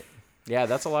 Right. Yeah,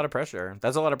 that's a lot of pressure.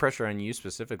 That's a lot of pressure on you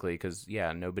specifically, because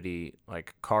nobody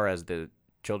like Cara as the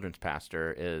children's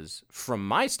pastor is, from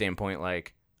my standpoint,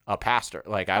 like a pastor.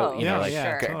 Like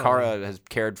sure. Cara has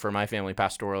cared for my family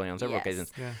pastorally on several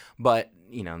occasions. Yeah. But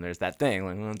there's that thing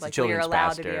like, it's a children's we're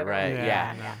allowed to be pastor, around.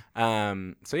 right?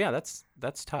 Yeah. So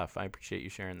that's tough. I appreciate you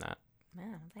sharing that. Yeah,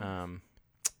 thanks.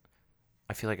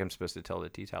 I feel like I'm supposed to tell the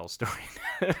tea towel story.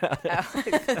 Do it,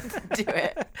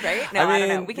 right? No, I don't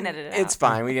know. We can edit it out. It's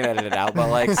fine. We can edit it out. But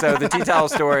like, so the tea towel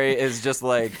story is just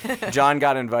like John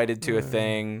got invited to a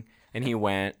thing and he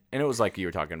went, and it was like you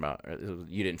were talking about.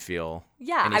 You didn't feel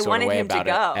any I sort wanted of way him to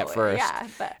about go it at first. Yeah,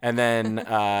 but And then,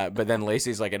 but then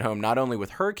Lacey's like at home, not only with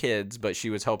her kids, but she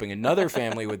was helping another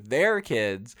family with their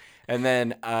kids. And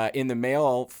then in the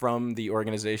mail from the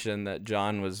organization that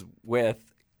John was with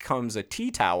comes a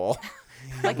tea towel.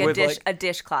 like with, a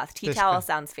dishcloth. Tea towel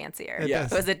sounds fancier. Yeah.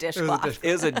 It was a dishcloth.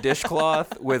 It was a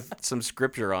dishcloth with some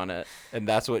scripture on it, and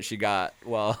that's what she got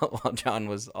while John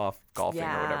was off golfing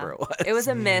or whatever it was. It was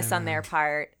a miss on their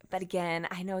part, but again,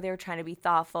 I know they were trying to be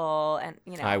thoughtful, and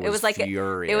I was it was like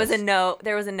furious. it was a note.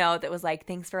 There was a note that was like,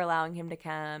 "Thanks for allowing him to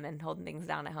come and holding things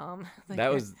down at home." Like,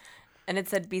 that was. And it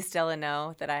said, "Be still and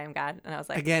know that I am God." And I was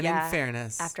like, Again, yeah, in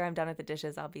fairness, after I'm done with the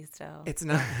dishes, I'll be still. it's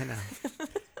not. I know.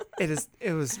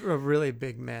 It was a really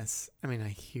big miss. I mean, a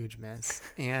huge miss.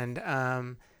 And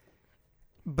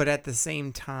but at the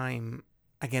same time,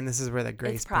 again, this is where the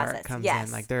grace part process, comes yes.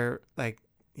 in. Like they're like,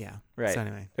 yeah. Right. So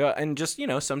anyway, And just,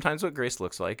 sometimes what grace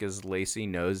looks like is Lacey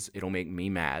knows it'll make me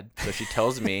mad. So she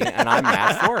tells me, and I'm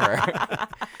mad for her.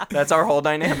 That's our whole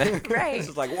dynamic. Right. It's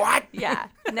just like, what? Yeah.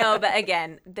 No, but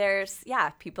again,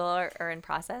 people are in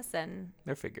process, and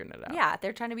They're figuring it out. yeah,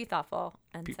 they're trying to be thoughtful.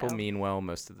 And People so, mean well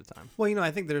most of the time. well,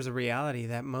 I think there's a reality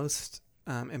that most,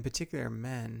 in particular,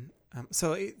 men.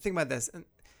 So think about this.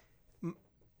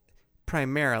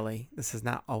 Primarily, this is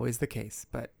not always the case,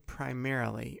 but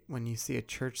primarily when you see a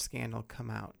church scandal come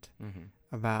out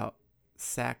about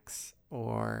sex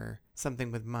or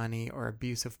something with money or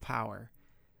abuse of power,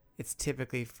 it's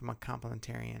typically from a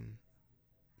complementarian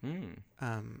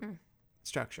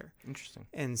structure. Interesting.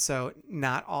 And so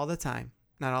not all the time.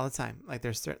 Like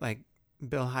there's like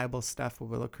Bill Hybels stuff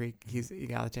with Willow Creek, he's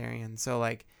egalitarian. So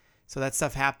that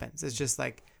stuff happens. It's just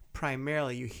like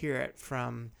primarily you hear it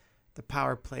from the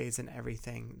power plays and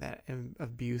everything, that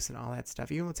abuse and all that stuff.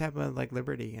 Even what's happened with like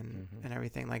Liberty and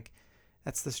everything, like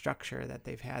that's the structure that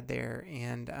they've had there.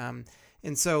 And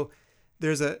so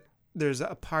there's a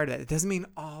part of it. It doesn't mean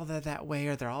all that way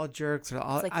or they're all jerks or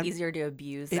all. it's like easier to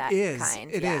abuse that it is.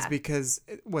 kind. It yeah. is because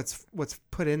what's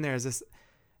put in there is this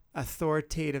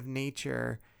authoritative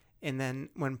nature And then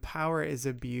when power is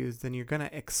abused, then you're going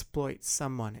to exploit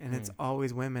someone, and it's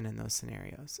always women in those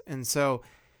scenarios. And so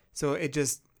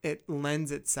it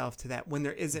lends itself to that when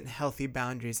there isn't healthy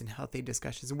boundaries and healthy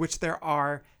discussions, which there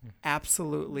are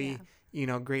absolutely,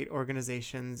 great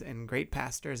organizations and great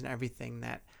pastors and everything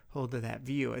that hold to that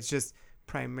view. It's just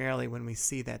primarily when we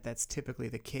see that, that's typically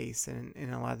the case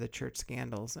in a lot of the church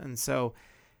scandals. And so,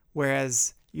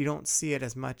 whereas you don't see it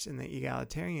as much in the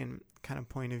egalitarian kind of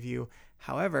point of view.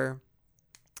 However,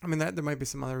 I mean, there might be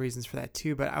some other reasons for that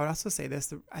too, but I would also say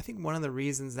this. I think one of the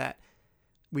reasons that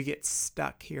we get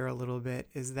stuck here a little bit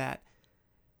is that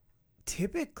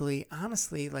typically,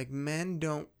 honestly, like men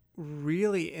don't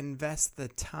really invest the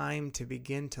time to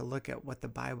begin to look at what the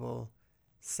Bible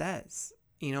says,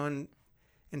 and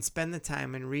spend the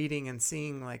time in reading and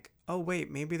seeing like, oh, wait,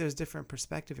 maybe there's different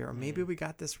perspective here, or maybe we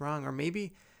got this wrong, or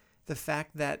maybe the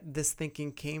fact that this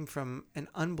thinking came from an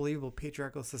unbelievable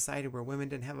patriarchal society where women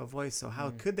didn't have a voice. So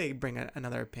how could they bring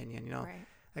another opinion? Right.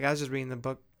 Like I was just reading the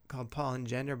book called Paul and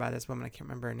Gender by this woman. I can't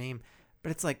remember her name,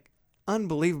 but it's like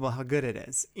unbelievable how good it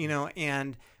is,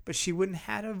 but she wouldn't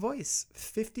have had a voice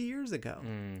 50 years ago.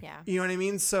 Yeah. You know what I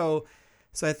mean? So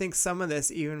I think some of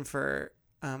this, even for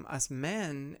us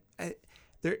men,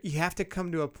 you have to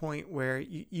come to a point where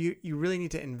you really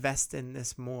need to invest in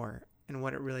this more and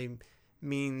what it really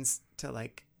means to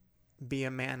like be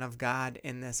a man of God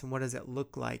in this, and what does it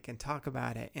look like, and talk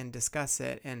about it and discuss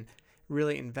it and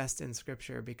really invest in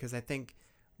scripture, because I think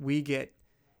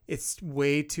it's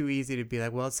way too easy to be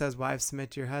like, well, it says wives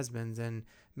submit to your husbands and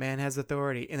man has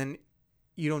authority, and then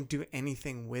you don't do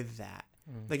anything with that.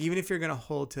 Like even if you're going to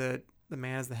hold to the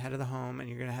man as the head of the home and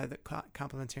you're going to have the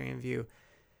complementarian view,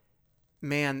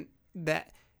 man,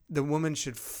 that the woman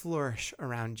should flourish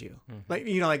around you.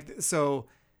 So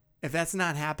if that's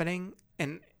not happening,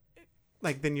 and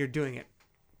like, then you're doing it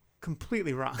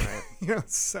completely wrong. Right.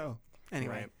 So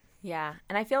anyway. Right. Yeah.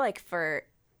 And I feel like for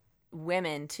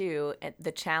women too,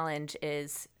 the challenge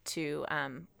is to,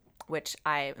 which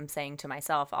I am saying to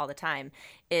myself all the time,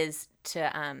 is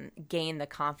to gain the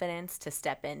confidence to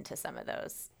step into some of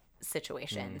those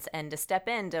situations and to step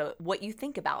into what you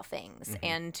think about things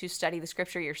and to study the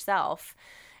scripture yourself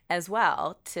as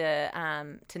well, to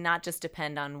not just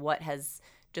depend on what has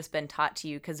just been taught to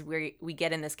you, because we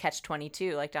get in this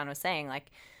catch-22, like John was saying,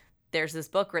 like there's this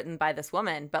book written by this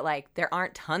woman, but like there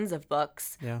aren't tons of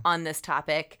books on this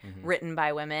topic written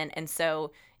by women. And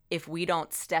so if we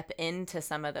don't step into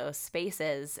some of those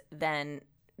spaces, then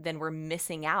we're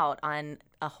missing out on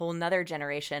a whole nother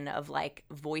generation of like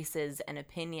voices and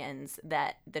opinions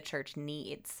that the church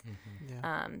needs.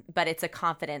 But it's a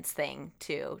confidence thing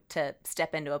too, to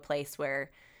step into a place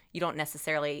where you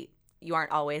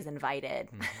aren't always invited.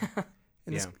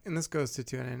 And this goes to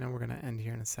too, and I know we're going to end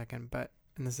here in a second,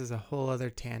 and this is a whole other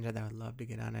tangent that I would love to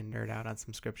get on and nerd out on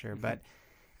some scripture. But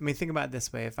I mean, think about it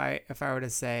this way. If I were to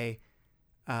say,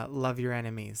 love your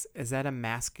enemies, is that a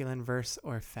masculine verse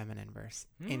or a feminine verse?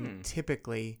 And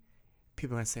typically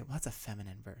people are going to say, well, that's a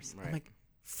feminine verse. Right. I'm like,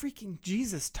 freaking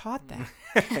Jesus taught that.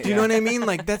 Do you know what I mean?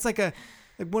 Like that's like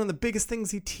one of the biggest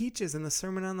things he teaches in the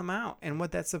Sermon on the Mount and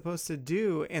what that's supposed to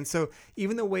do. And so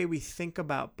even the way we think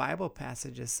about Bible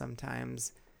passages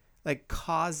sometimes like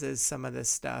causes some of this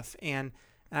stuff. And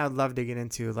I would love to get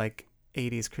into like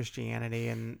 80s Christianity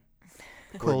and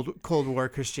Cold War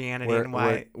Christianity and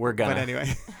why we're gonna.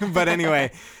 But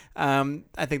anyway,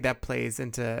 I think that plays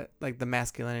into like the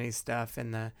masculinity stuff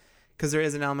and because there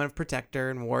is an element of protector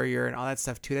and warrior and all that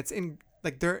stuff too. That's in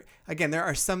like there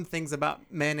are some things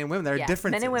about men and women that are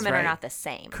different. Men and women are not the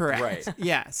same. Correct. Right.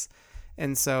 Yes.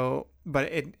 And so,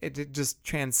 but it just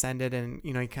transcended, and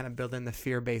you kind of build in the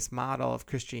fear-based model of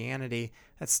Christianity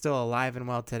that's still alive and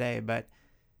well today. But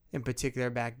in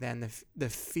particular, back then, the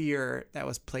fear that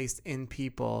was placed in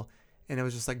people, and it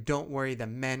was just like, don't worry, the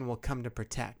men will come to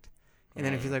protect. And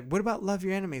then if you're like, what about love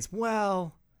your enemies?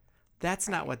 Well, that's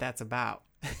not what that's about.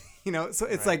 So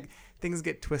it's like things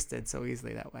get twisted so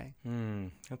easily that way.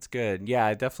 That's good. Yeah,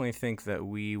 I definitely think that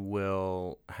we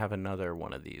will have another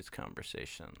one of these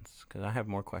conversations because I have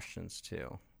more questions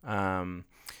too. And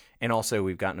also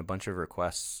we've gotten a bunch of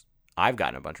requests. I've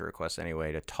gotten a bunch of requests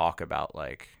anyway to talk about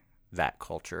like that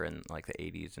culture in like the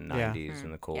 80s and 90s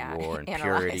and the Cold War and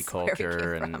purity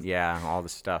culture and all the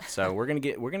stuff. So we're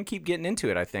gonna keep getting into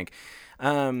it, I think.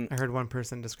 I heard one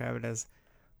person describe it as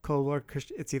Cold War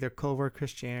it's either Cold War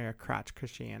Christianity or crotch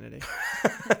Christianity.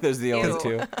 Those are the only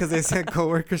two. Because they said Cold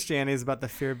War Christianity is about the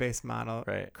fear-based model.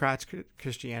 Right. Crotch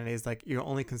Christianity is like you're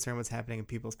only concerned what's happening in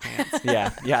people's pants.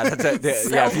 That's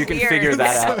if you can figure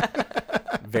that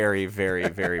out. Very, very,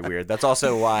 very weird. That's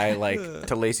also why, like,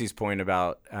 to Lacey's point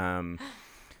about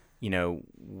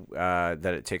that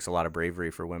it takes a lot of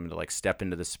bravery for women to like step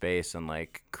into the space and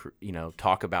like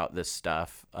talk about this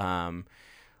stuff.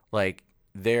 Like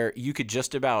there, you could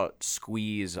just about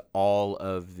squeeze all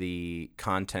of the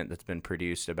content that's been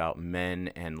produced about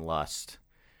men and lust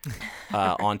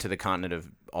onto the continent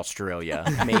of Australia,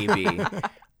 maybe.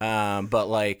 But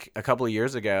like a couple of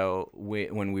years ago,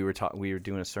 when we were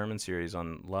doing a sermon series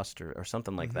on lust or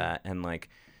something like that, and like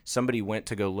somebody went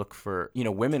to go look for,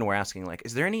 women were asking like,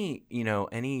 is there any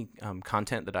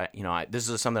content that this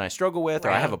is something I struggle with, or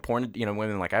I have a porn,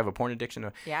 women like I have a porn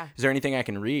addiction. Yeah. Is there anything I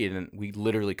can read? And we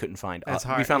literally couldn't find. That's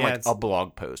hard. We found Yeah, a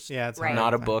blog post. Yeah, it's Right.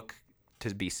 not a hard. book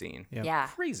to be seen. Yep. Yeah.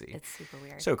 Crazy. It's super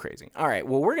weird. So crazy. All right.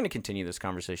 Well, we're going to continue this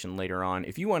conversation later on.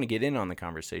 If you want to get in on the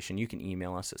conversation, you can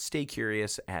email us at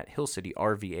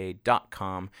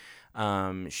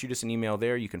staycurious@hillcityrva.com. Shoot us an email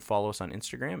there. You can follow us on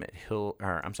Instagram at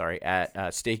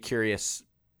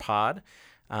staycuriouspod.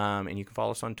 And you can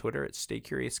follow us on Twitter at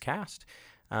staycuriouscast.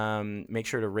 Make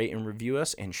sure to rate and review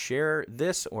us and share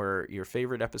this or your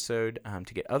favorite episode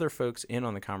to get other folks in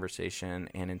on the conversation.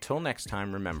 And until next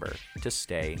time, remember to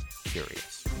stay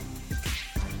curious.